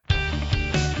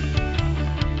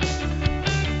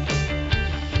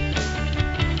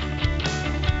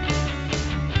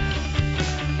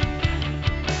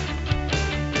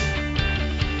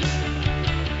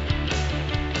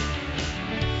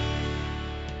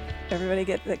Everybody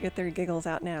get their giggles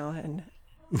out now. And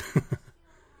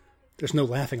There's no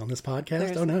laughing on this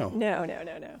podcast? Oh, no. No.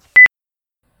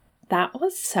 That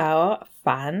was so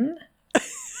fun.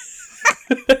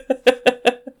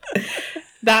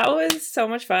 That was so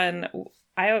much fun.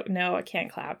 I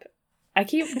can't clap. I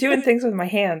keep doing things with my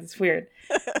hands. It's weird.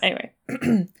 Anyway.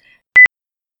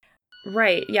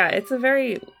 Right. Yeah, it's a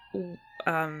very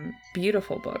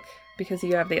beautiful book because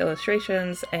you have the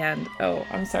illustrations and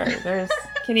I'm sorry.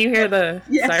 Can you hear the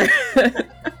Yeah. Sorry.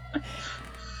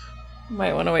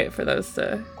 Might want to wait for those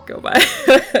to go by.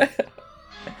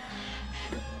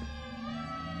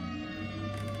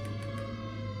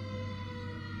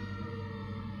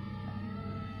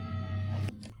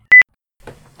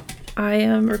 I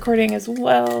am recording as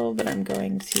well, but I'm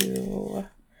going to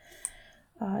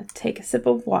take a sip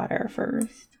of water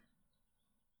first.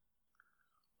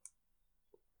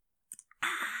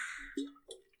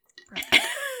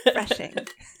 Refreshing.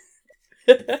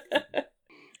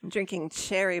 I'm drinking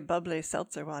cherry bubbly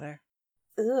seltzer water.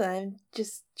 Ooh, I'm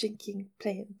just drinking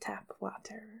plain tap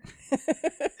water.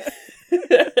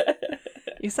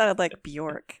 You sounded like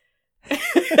Bjork.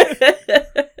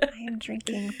 I am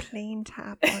drinking plain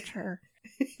tap water.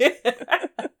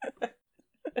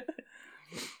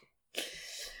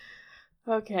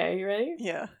 Okay, you ready?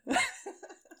 Yeah.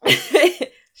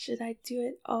 Should I do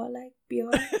it all like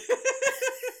Bjork?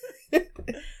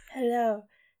 Hello,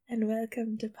 and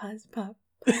welcome to Pause Pop,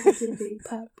 Positively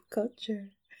Pop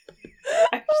Culture.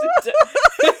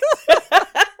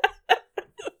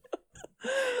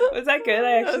 Was that good?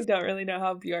 I actually don't really know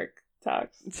how Bjork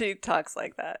talks. She talks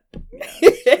like that.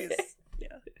 Yeah.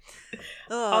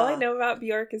 All I know about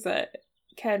Bjork is that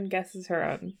Ken guesses her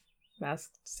on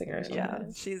Masked Singer. Yeah,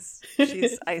 she's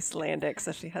Icelandic,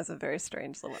 so she has a very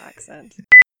strange little accent.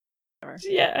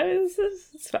 Yeah, I mean,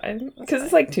 it's fine because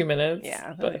it's like 2 minutes.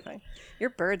 Yeah, that'll be but fine.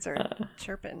 Your birds are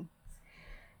chirping.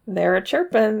 they're a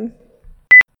chirping.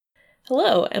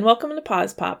 Hello, and welcome to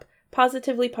Pause Pop,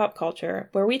 Positively Pop Culture,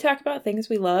 where we talk about things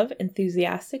we love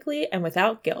enthusiastically and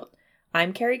without guilt.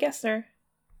 I'm Carrie Gessner.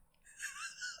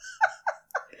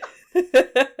 Sorry,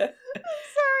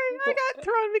 I got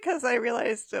thrown because I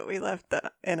realized that we left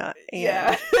the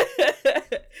Yeah.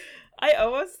 I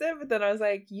almost did, but then I was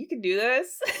like, you can do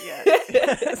this.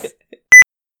 Yes.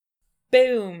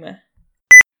 Boom.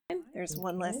 There's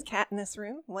one less cat in this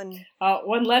room. One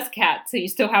less cat, so you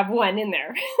still have one in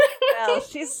there. Well,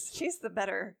 she's the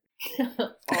better.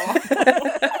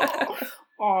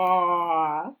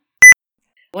 Aww.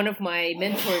 One of my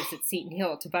mentors at Seton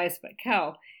Hill, Tobias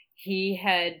Butkel, he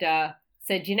had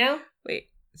said, Wait,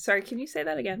 sorry, can you say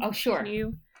that again? Oh, sure.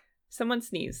 Someone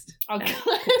sneezed. Oh, and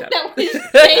that was Jason.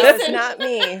 That was not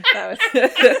me. That was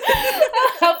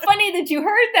How funny that you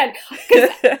heard that. Because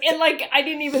I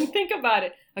didn't even think about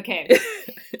it. Okay.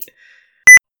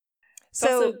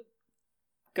 so.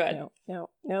 Good. No.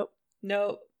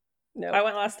 I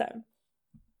went last time.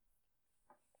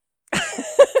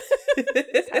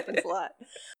 This happens a lot.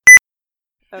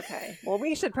 Okay. Well,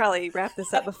 we should probably wrap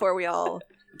this up before we all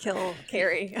kill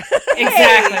Carrie.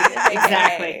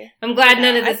 Exactly. I'm glad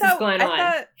none of this is going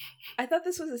on. I thought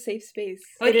this was a safe space.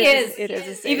 Oh, it is. It is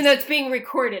a safe even though it's being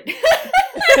recorded.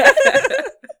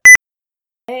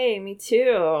 Hey, me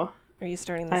too. Are you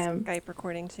starting the Skype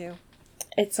recording too?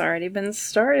 It's already been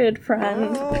started,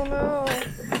 friend. Oh, no.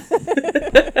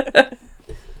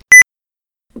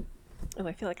 Oh,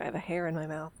 I feel like I have a hair in my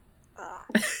mouth.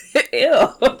 Ew.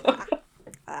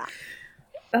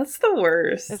 That's the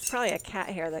worst. It's probably a cat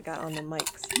hair that got on the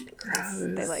mics.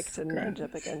 Gross. They like to nudge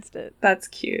up against it. That's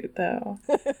cute, though.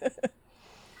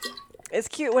 It's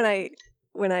cute when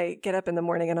I get up in the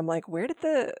morning and I'm like, where did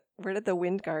the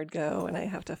wind guard go? And I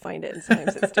have to find it, and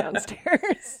sometimes it's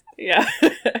downstairs. Yeah.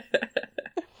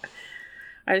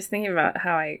 I was thinking about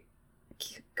how I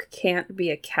can't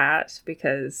be a cat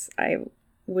because I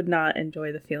would not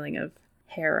enjoy the feeling of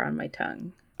hair on my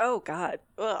tongue. Oh, God.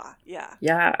 Ugh, yeah.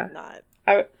 Yeah. Not.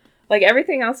 Like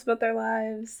everything else about their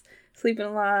lives, sleeping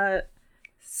a lot,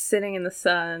 sitting in the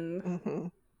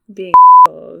sun, being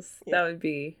assholes, that would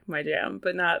be my jam,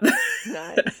 but not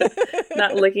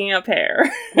not licking up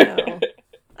hair. No.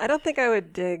 I don't think I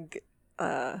would dig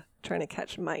trying to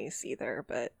catch mice either,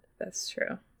 but that's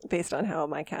true. Based on how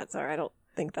my cats are, I don't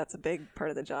think that's a big part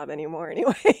of the job anymore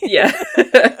anyway. Yeah.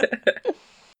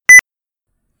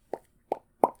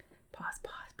 Pause.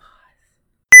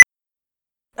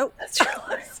 Oh, that's your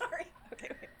line. Sorry. Okay,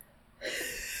 wait.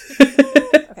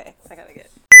 Okay, I gotta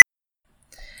get.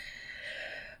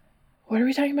 What are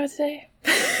we talking about today?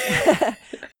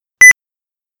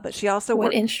 But she also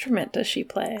What instrument does she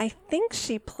play? I think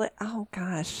she oh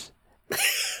gosh.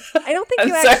 I don't think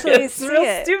you actually see real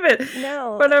it. Stupid.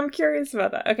 No, but I'm curious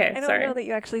about that. Okay, I don't sorry. know that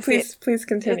you actually see it. Please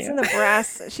continue. It's in the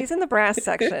brass. She's in the brass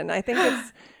section. I think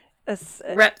it's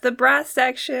rep the brass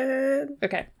section.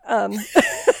 Okay.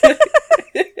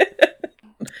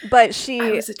 But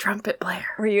I was a trumpet player.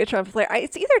 Were you a trumpet player?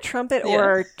 It's either trumpet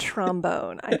or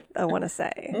trombone. I want to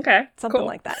say. Okay, something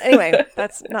like that. Anyway,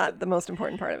 that's not the most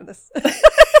important part of this.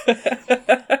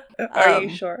 Are you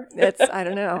sure? I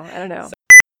don't know.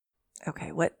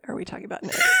 Okay, what are we talking about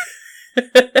next?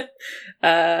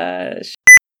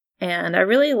 And I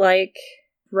really like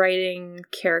writing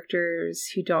characters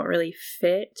who don't really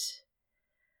fit.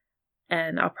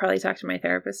 And I'll probably talk to my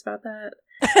therapist about that.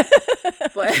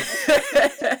 But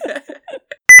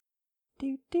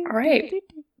all right.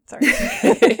 Sorry.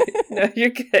 No, you're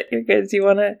good. You're good. Do you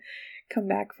want to come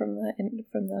back from the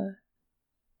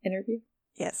interview?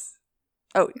 Yes.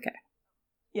 Oh, okay.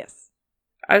 Yes.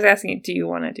 I was asking you, do you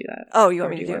want to do that? Oh, you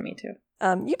want me to do? You Want me to?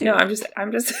 You do. No, it.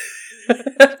 I'm just.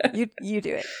 You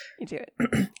do it. You do it.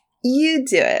 You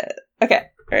do it. Okay.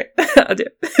 All right. I'll do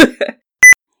it.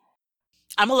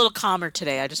 I'm a little calmer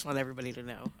today. I just want everybody to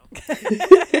know.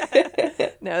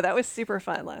 No, that was super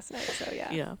fun last night. So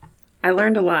yeah. Yeah. I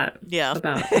learned a lot. Yeah.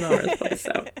 About Melrose Place.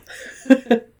 So.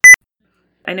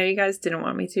 I know you guys didn't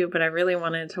want me to, but I really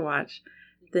wanted to watch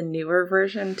the newer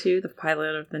version too, the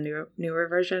pilot of the newer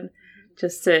version,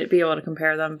 just to be able to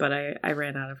compare them. But I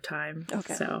ran out of time.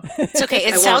 Okay. So it's okay.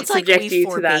 It sounds like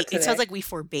we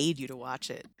forbade you to watch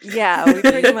it. Yeah, we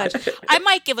pretty much. I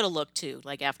might give it a look too,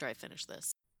 like after I finish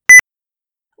this.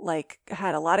 Like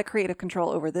had a lot of creative control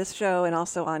over this show and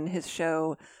also on his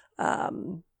show.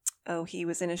 He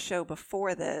was in a show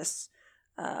before this.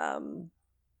 Hang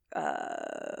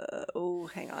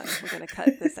on. We're going to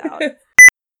cut this out.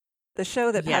 The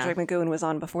show that Patrick McGowan was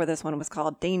on before this one was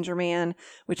called Danger Man,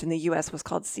 which in the U.S. was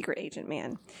called Secret Agent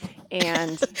Man.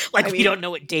 And we don't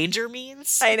know what danger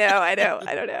means. I know. I don't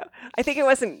know. I think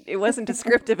it wasn't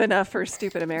descriptive enough for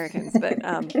stupid Americans, but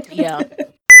yeah.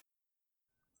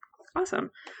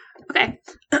 Awesome. Okay.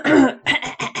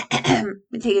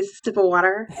 Take a sip of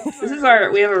water.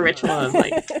 We have a ritual of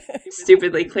like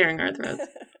stupidly clearing our throats.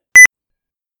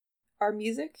 Our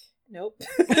music? Nope.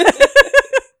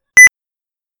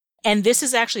 And this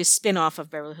is actually a spin-off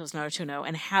of Beverly Hills 90210,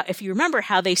 and how, if you remember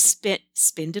how they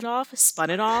spun it off.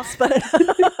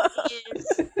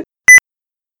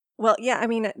 Well, yeah, I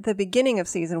mean, at the beginning of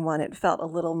season 1, it felt a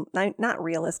little, not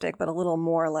realistic, but a little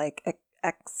more like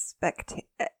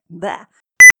that.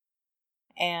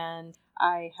 And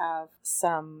I have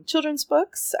some children's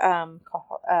books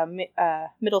called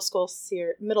Middle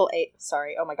 8.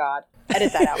 Sorry, oh my god.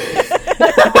 Edit that out,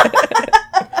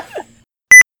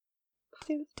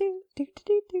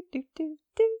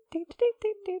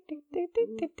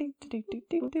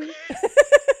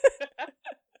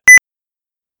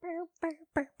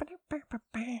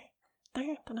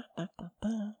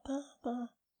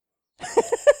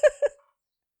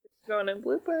 Going in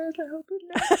bloopers, I hope it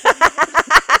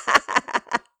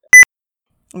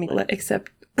not.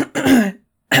 Except I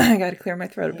gotta clear my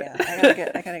throat a bit.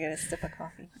 Yeah, I gotta get a sip of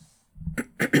coffee.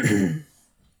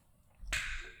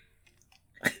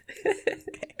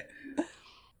 Okay.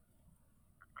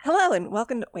 Hello and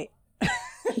welcome to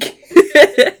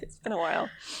It's been a while.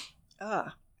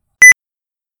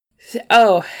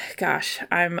 Oh gosh,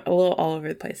 I'm a little all over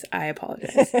the place. I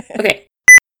apologize. Okay.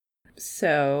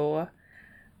 So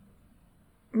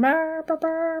I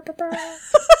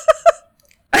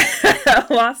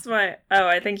lost my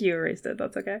I think you erased it.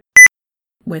 That's okay.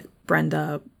 With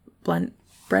Brenda Blethyn.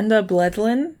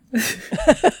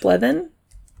 Blethyn?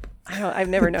 I've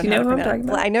never known how to pronounce.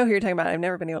 I know who you're talking about. I've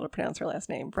never been able to pronounce her last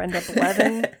name. Brenda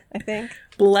Blethyn, I think.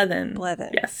 Blethyn.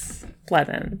 Yes.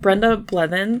 Blethyn. Brenda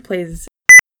Blethyn plays.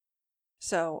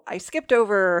 So I skipped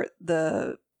over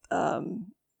the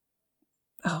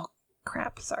oh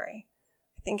crap, sorry.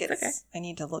 I think it's okay. I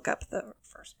need to look up the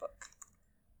first book.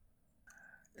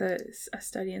 A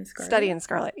Study in Scarlet. Study in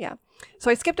Scarlet, yeah.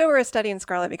 So I skipped over A Study in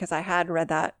Scarlet because I had read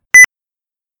that.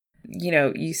 You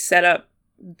know, you set up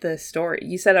the story.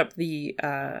 You set up the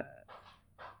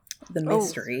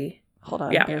mystery. Hold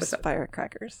on, there's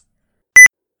firecrackers.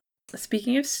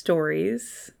 Speaking of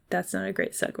stories, that's not a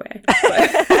great segue.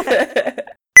 But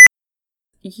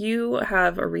you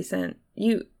have a recent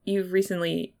you've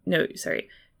recently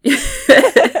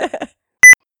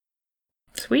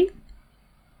Sweet.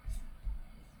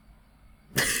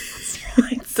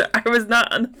 So I was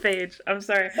not on the page. I'm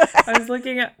sorry. I was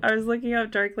looking up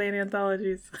Darkland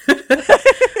anthologies.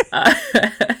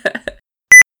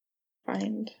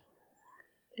 Find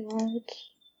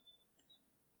large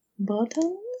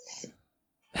buttons.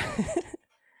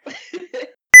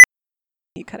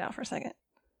 You cut out for a second.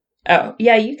 Oh,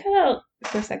 yeah, you cut out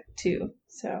for a sec too.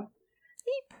 So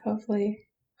hopefully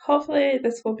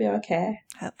this will be okay.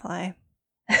 Hopefully.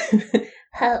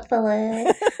 Hopefully.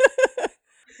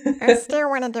 I still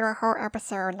want to do a whole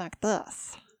episode like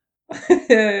this.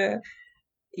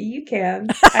 You can.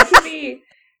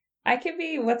 I can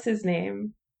be what's his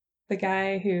name? The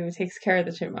guy who takes care of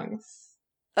the chipmunks.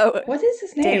 Oh, What is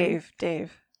his name?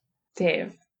 Dave.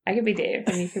 I can be Dave,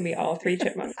 and you can be all three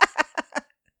chipmunks.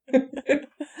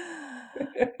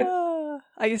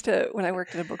 I used to, when I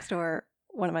worked at a bookstore,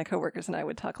 one of my coworkers and I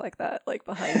would talk like that, like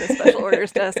behind the special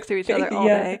orders desk to each other all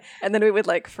day. And then we would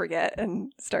like forget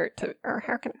and start to,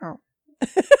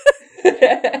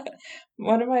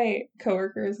 One of my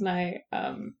coworkers and I,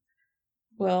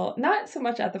 will, not so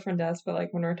much at the front desk, but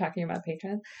like when we're talking about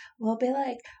patrons, we'll be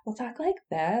like, we'll talk like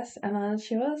this. And then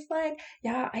she was like,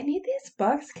 yeah, I need these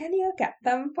books. Can you get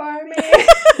them for me?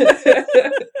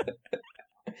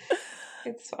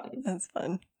 It's fun. That's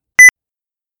fun.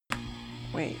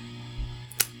 Wait.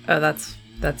 Oh, that's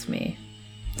me.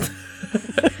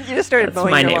 You just started That's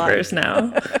mowing my your neighbors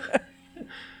lawn. now.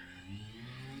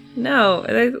 No,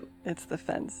 It's the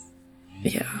fence.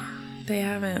 yeah, they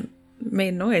haven't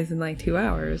made noise in like 2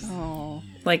 hours. Oh.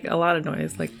 Like a lot of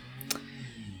noise, like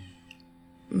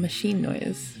machine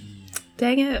noise.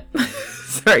 Dang it!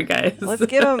 Sorry, guys. Let's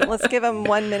give them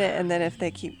 1 minute, and then if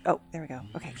they keep, oh, there we go.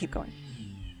 Okay, keep going.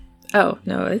 Oh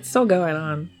no, it's still going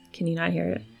on. Can you not hear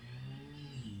it?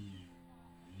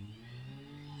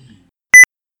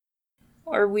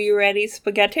 Are we ready,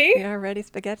 spaghetti? We are ready,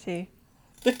 spaghetti.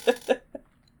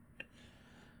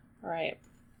 All right.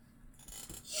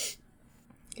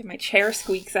 Get my chair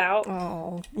squeaks out.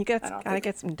 Oh, you gotta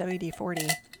get some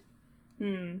WD-40.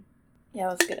 Yeah,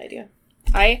 that's a good idea.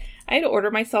 I had to order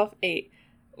myself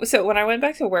so when I went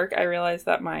back to work, I realized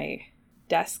that my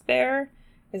desk there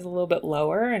is a little bit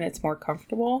lower and it's more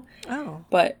comfortable. Oh.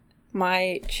 But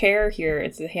my chair here,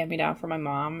 it's a hand-me-down from my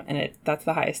mom, and that's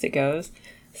the highest it goes.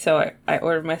 So I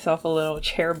ordered myself a little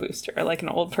chair booster, like an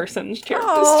old person's chair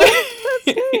booster.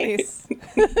 That's nice.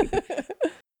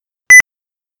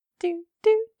 do,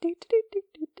 do, do, do, do,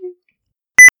 do, do.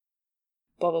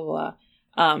 Blah, blah, blah.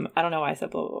 I don't know why I said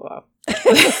blah, blah, blah.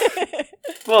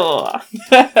 Blah,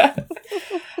 blah, blah.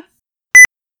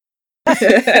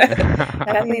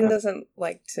 Kathleen doesn't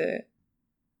like to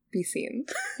be seen.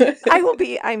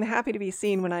 I'm happy to be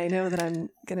seen when I know that I'm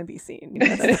gonna be seen.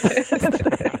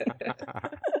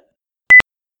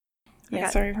 Yeah,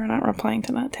 sorry for not replying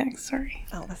to that text. Sorry.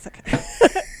 Oh, that's okay.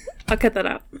 I'll cut that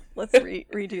out. Let's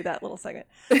redo that little segment.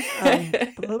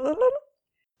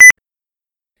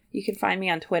 You can find me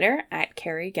on Twitter at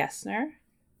Carrie Gessner.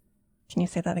 Can you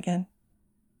say that again?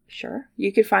 Sure.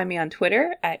 You can find me on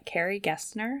Twitter at Carrie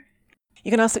Gessner.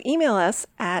 You can also email us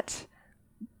at...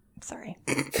 Sorry.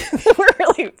 We're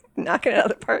really knocking it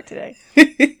out of the park today.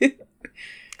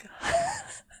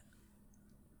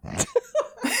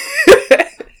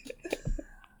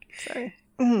 Sorry.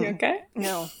 You okay?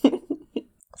 No.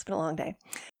 It's been a long day.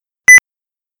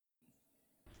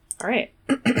 All right.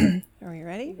 Are we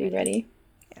ready? Are you ready?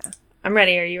 Yeah. I'm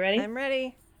ready. Are you ready? I'm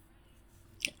ready.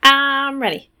 I'm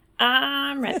ready.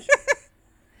 I'm ready.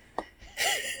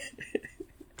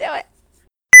 Do it.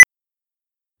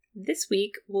 This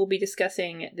week, we'll be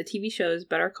discussing the TV shows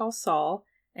Better Call Saul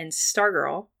and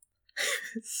Stargirl.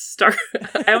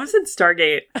 I almost said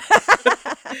Stargate.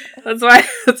 That's why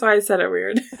I said it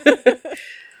weird.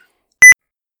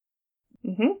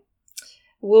 Mm-hmm.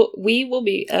 We will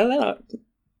be...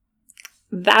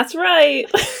 That's right.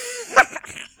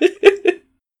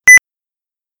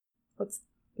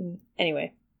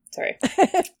 Anyway, sorry.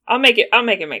 I'll make it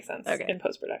make sense in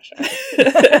post-production.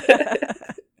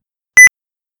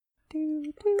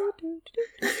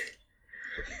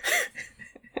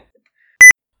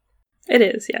 It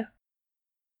is, yeah.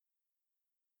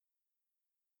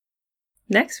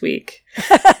 Next week.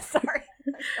 Sorry.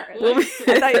 I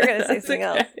thought you were going to say something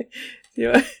else.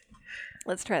 Yeah.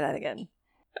 Let's try that again.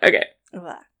 Okay.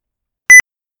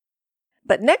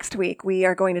 But next week, we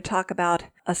are going to talk about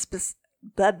a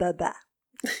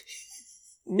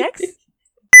Next.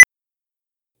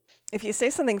 If you say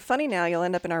something funny now, you'll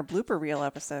end up in our blooper reel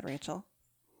episode, Rachel.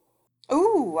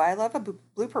 Ooh, I love a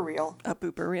blooper reel. A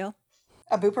booper reel?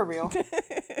 A booper reel.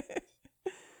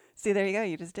 See, there you go.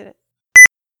 You just did it.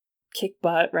 Kick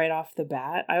butt right off the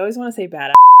bat. I always want to say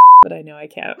bad, but I know I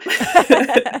can't.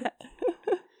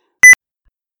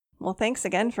 Well, thanks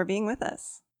again for being with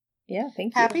us. Yeah,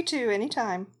 thank you. Happy to,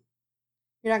 anytime.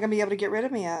 You're not going to be able to get rid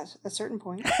of me at a certain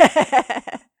point.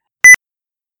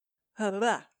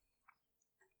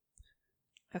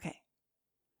 Okay.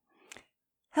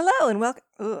 Hello and welcome.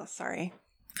 Oh, sorry.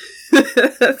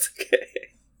 That's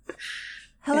okay.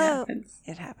 Hello.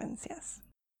 It happens, yes.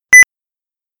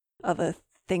 Of a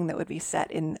thing that would be set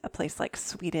in a place like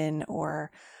Sweden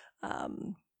or,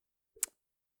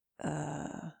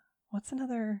 what's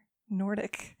another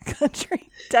Nordic country?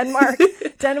 Denmark.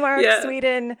 Denmark, Yeah.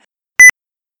 Sweden.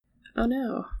 Oh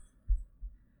no.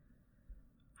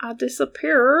 I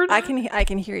disappeared. I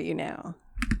can hear you now.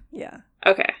 Yeah.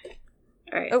 Okay.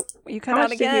 All right. Oh, you cut How out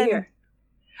much did you again.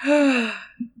 hear?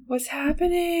 What's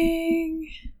happening?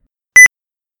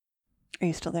 Are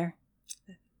you still there?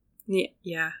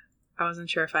 Yeah. I wasn't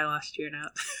sure if I lost you or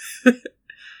not.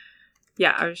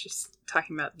 Yeah, I was just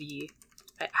talking about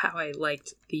how I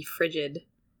liked the frigid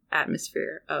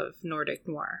atmosphere of Nordic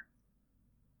noir.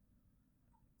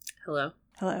 Hello?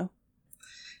 Hello?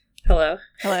 Hello?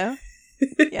 Hello?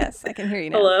 Yes, I can hear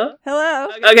you now. Hello? Hello?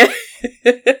 Okay.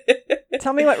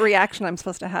 Tell me what reaction I'm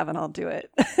supposed to have and I'll do it.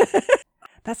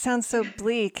 That sounds so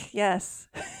bleak. Yes.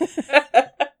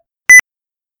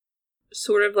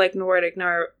 Sort of like Nordic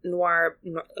noir.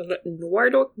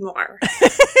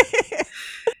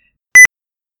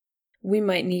 We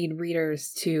might need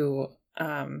readers to,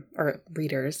 or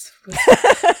readers.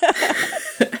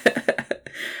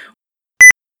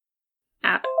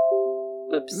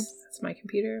 Oops, that's my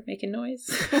computer making noise.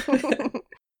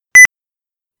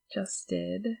 Just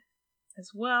did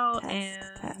as well,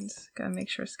 Test. Gotta make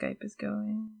sure Skype is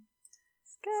going.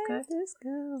 Skype is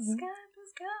going. Skype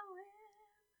is going.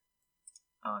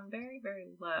 Oh, I'm very, very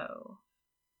low.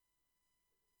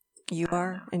 You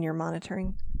are in your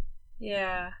monitoring?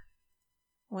 Yeah.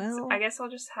 Well, So I guess I'll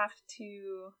just have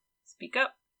to speak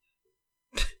up.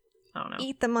 I don't know.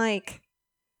 eat the mic.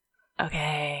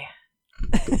 Okay.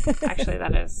 Actually,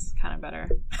 that is kind of better.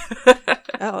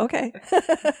 Oh, okay.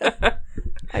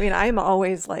 I mean, I'm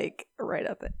always like right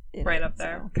up it. Right up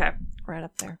there. So, Okay. right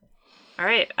up there. All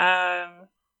right.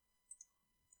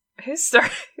 Who's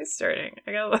starting?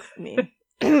 I gotta look. Me.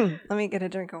 Let me get a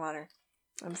drink of water.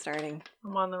 I'm starting.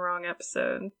 I'm on the wrong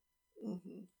episode.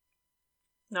 Mm-hmm.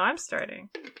 No, I'm starting.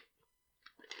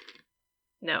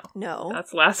 No.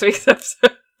 That's last week's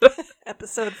episode.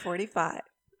 Episode 45.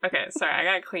 Okay, sorry. I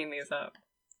gotta clean these up.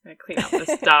 I gotta clean out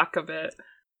this doc a bit.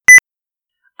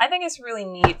 I think it's really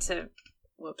neat to...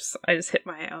 Whoops. I just hit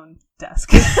my own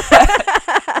desk.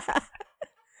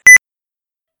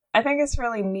 I think it's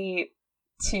really neat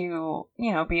to,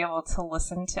 be able to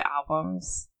listen to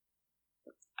albums.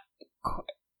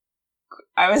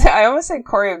 I almost said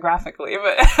choreographically,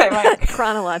 but I might...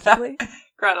 Chronologically?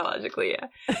 Chronologically, yeah.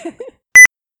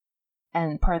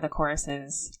 And part of the chorus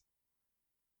is...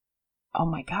 Oh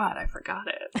my god, I forgot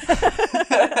it.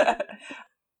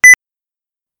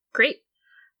 Great.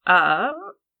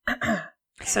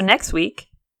 So next week...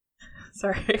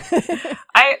 Sorry.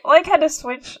 I had to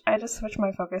switch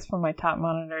my focus from my top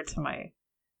monitor to my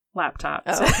laptop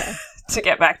to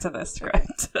get back to the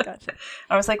script. Gotcha.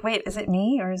 I was like, wait, is it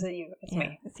me or is it you? It's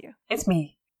me. It's you. It's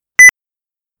me.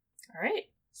 All right.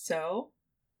 So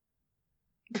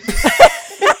I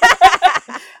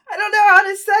don't know how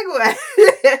to segue.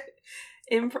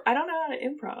 I don't know how to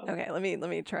improv. Okay, let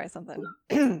me try something.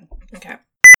 Okay.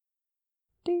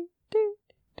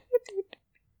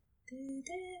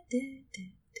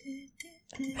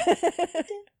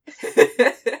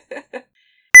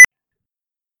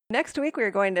 Next week we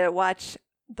are going to watch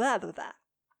blah blah blah.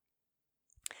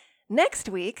 Next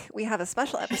week we have a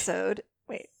special episode.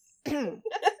 Wait. And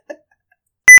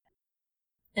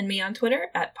me on Twitter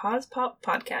at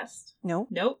PausePopPodcast. No.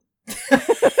 Nope.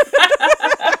 I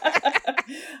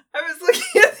was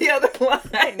looking at the other one.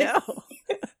 I know.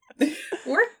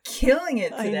 We're killing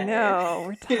it today. I know.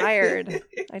 We're tired.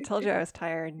 I told you I was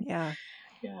tired. Yeah.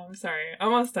 Yeah, I'm sorry.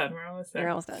 Almost done. We're almost done.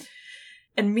 You're almost done.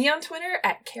 And me on Twitter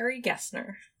at Carrie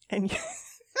Gessner. And you...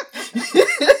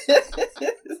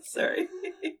 Sorry.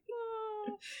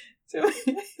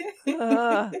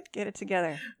 Get it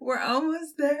together. We're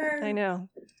almost there. I know.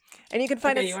 And you can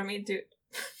find us. You want me to do...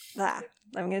 I'm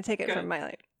going to take it Good. from my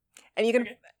line. And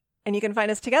you can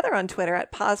find us together on Twitter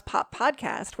at Pause Pop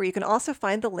Podcast, where you can also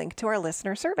find the link to our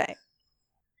listener survey.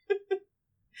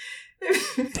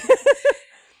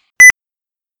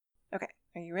 Okay,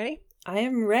 are you ready? I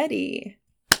am ready.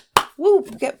 Woo,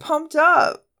 get pumped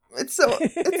up. It's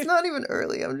not even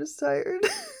early. I'm just tired.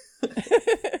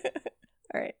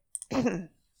 All right.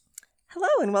 Hello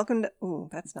and welcome to... Ooh,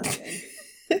 that's not good.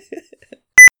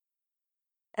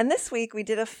 And this week we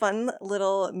did a fun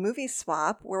little movie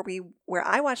swap where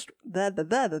I watched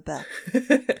the.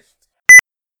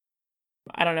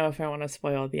 I don't know if I want to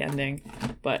spoil the ending,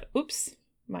 but oops,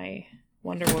 my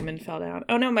Wonder Woman fell down.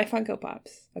 Oh no, my Funko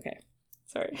Pops. Okay,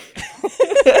 Sorry.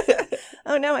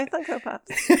 Oh no, my Funko Pops.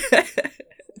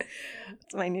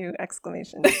 It's my new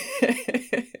exclamation.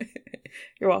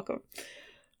 You're welcome.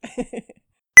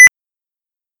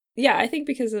 Yeah, I think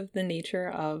because of the nature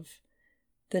of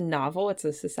the novel, it's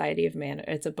a society of manners.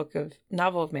 It's a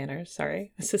novel of manners.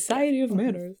 Sorry, a society of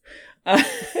manners. And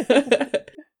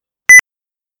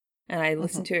I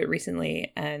listened to it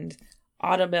recently, and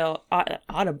Audible.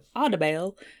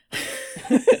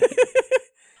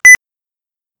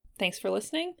 Thanks for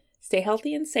listening. Stay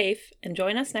healthy and safe, and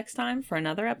join us next time for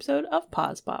another episode of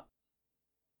Pause Pop.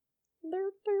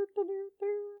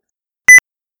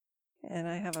 And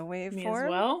I have a waveform. Me as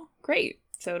well. Great.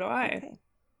 So do I. Okay.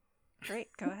 Great.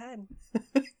 Go ahead.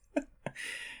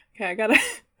 Okay, I gotta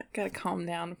calm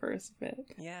down first a bit.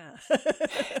 Yeah.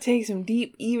 Take some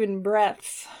deep, even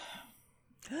breaths.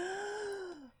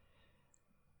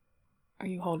 Are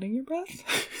you holding your breath?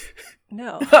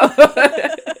 No.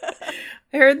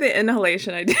 I heard the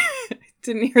inhalation. I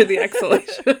didn't hear the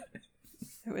exhalation.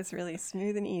 It was really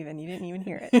smooth and even. You didn't even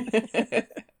hear it.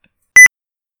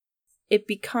 It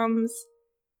becomes...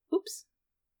 Oops.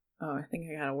 Oh, I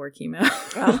think I got a work email.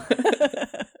 Oh.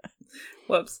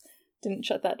 Whoops. Didn't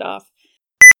shut that off.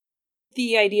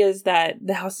 The idea is that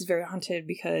the house is very haunted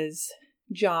because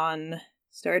John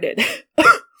started.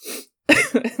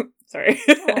 Sorry.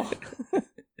 Oh.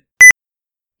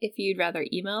 If you'd rather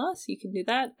email us, you can do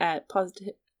that at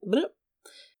positive... Where's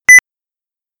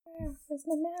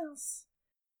my mouse?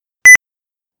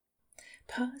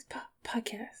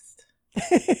 Podcast.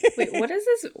 Wait, what is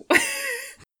this?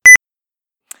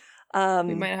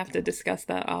 We might have to discuss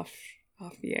that off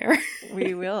the air.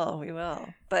 we will.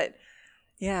 But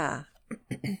yeah.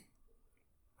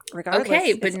 Regardless.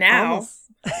 Okay, but now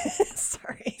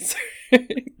Sorry.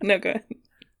 No, go ahead.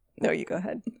 No, you go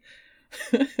ahead.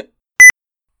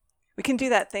 We can do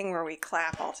that thing where we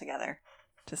clap all together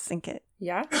to sync it.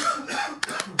 Yeah?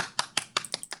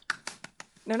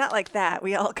 No, not like that.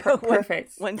 We all go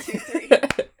Perfect. 1, 2, 3.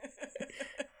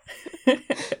 I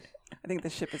think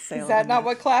the ship is sailing. Is that not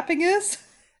what clapping is?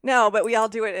 No, but we all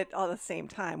do it at all the same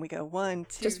time. We go 1,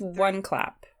 2, Just 3. one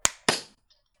clap.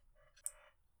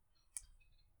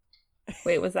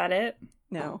 Wait, was that it?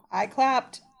 No. I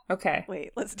clapped. Okay.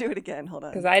 Wait, let's do it again. Hold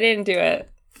on. Because I didn't do it.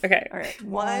 Okay. All right.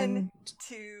 1,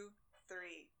 2,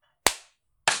 3.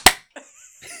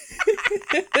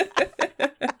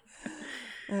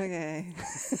 Okay.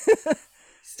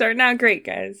 Starting out great,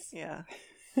 guys. Yeah.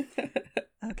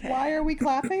 Okay. Why are we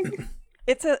clapping?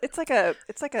 It's like a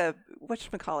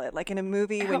whatchamacallit, like in a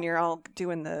movie when you're all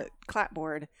doing the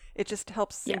clapboard, it just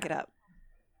helps sync it up.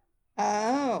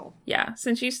 Oh. Yeah,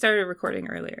 since you started recording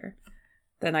earlier,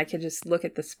 then I could just look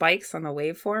at the spikes on the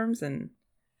waveforms and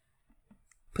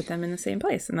put them in the same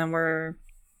place, and then we're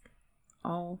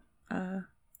all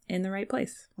in the right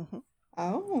place. Mm-hmm.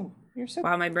 Oh, you're so...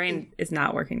 Wow, my brain is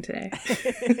not working today.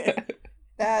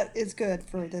 That is good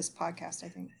for this podcast, I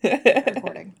think.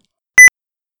 Recording.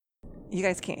 You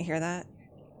guys can't hear that?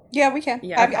 Yeah, we can.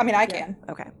 Yeah. I can.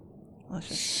 Okay. Let's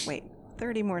just wait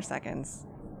 30 more seconds.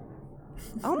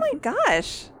 Oh my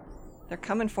gosh. They're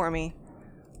coming for me.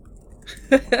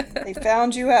 They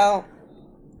found you out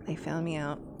They found me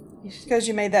out. because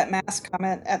you made that mask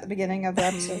comment at the beginning of the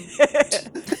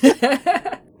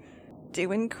episode.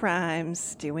 Doing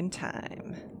crimes, doing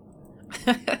time.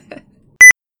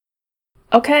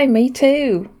 Okay, me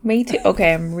too.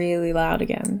 Okay, I'm really loud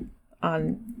again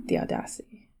on the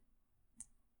Audacity.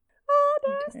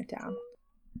 Turn it down.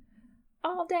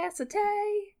 Audacity.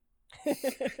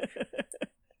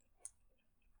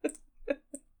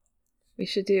 We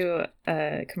should do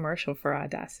a commercial for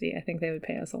Audacity. I think they would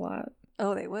pay us a lot.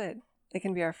 Oh, they would. They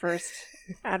can be our first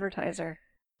advertiser.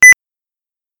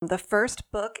 The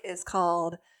first book is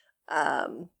called,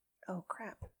 oh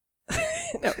crap.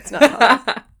 No, it's not called,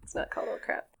 it's not called Oh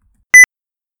Crap.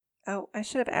 Oh, I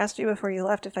should have asked you before you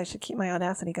left if I should keep my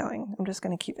Audacity going. I'm just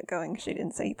going to keep it going. She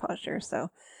didn't say you paused yours, so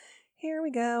here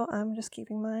we go. I'm just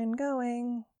keeping mine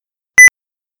going.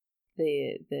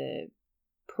 The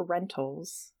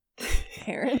parentals.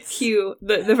 Parents? Cue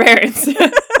the parents.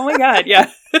 Oh my god,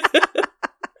 yeah.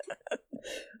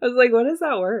 I was like, what is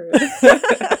that word?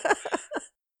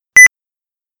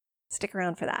 Stick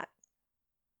around for that.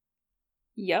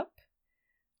 Yep.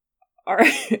 Our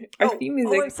theme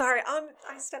music. Oh, I'm sorry.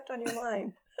 I stepped on your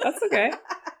line. That's okay.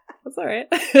 That's all right.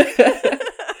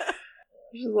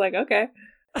 She's like, okay.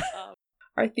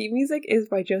 Our theme music is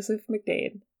by Joseph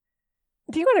McDade.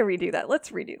 Do you want to redo that? Let's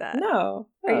redo that. No.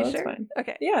 Are you that's sure? Fine.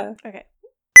 Okay. Yeah. Okay.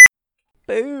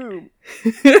 Boom.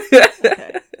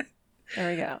 Okay.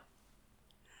 There we go.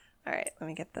 All right. Let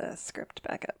me get the script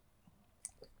back up.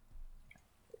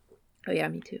 Oh yeah,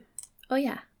 me too. Oh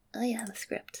yeah, the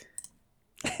script.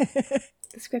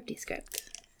 The scripty script.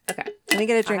 Okay. Let me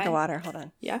get a drink of water. Hold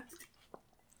on. Yeah.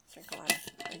 Drink of water.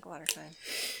 Drink of water time.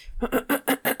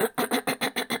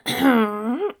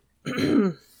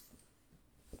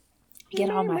 Get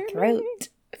all my throat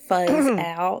fuzz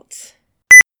out.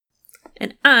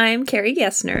 And I'm Carrie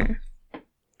Gessner.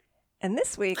 And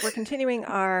this week we're continuing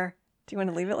our. Do you want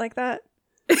to leave it like that?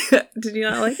 Did you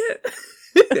not like it?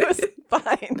 It was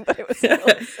fine, but it was still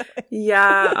insane.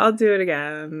 Yeah, I'll do it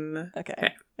again.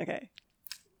 Okay.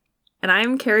 And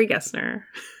I'm Carrie Gessner.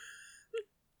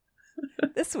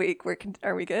 This week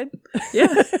are we good?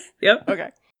 Yeah. Yep.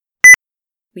 Okay.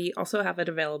 We also have it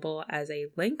available as a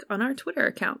link on our Twitter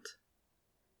account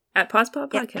at PausPod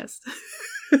Podcast.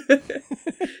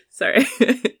 Sorry.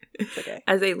 It's okay.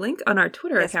 As a link on our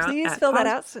Twitter account. Please at fill that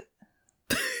out.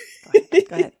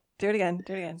 Go ahead. Do it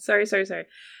again. Sorry.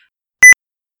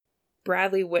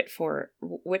 Bradley Whitford.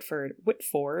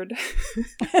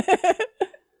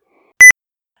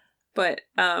 But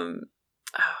what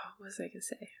was I gonna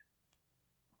say?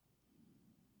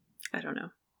 I don't know.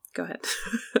 Go ahead.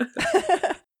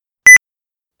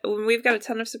 We've got a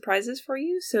ton of surprises for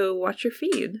you, so watch your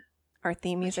feed. Our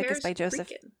theme music is by Joseph.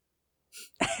 Creaking.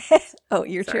 Oh,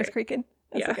 your chair's creaking?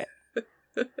 That's Yeah. okay.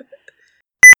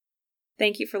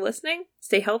 Thank you for listening.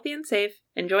 Stay healthy and safe,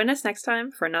 and join us next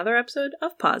time for another episode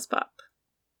of Pause Pop.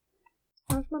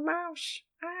 Where's my mouse?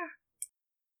 Ah.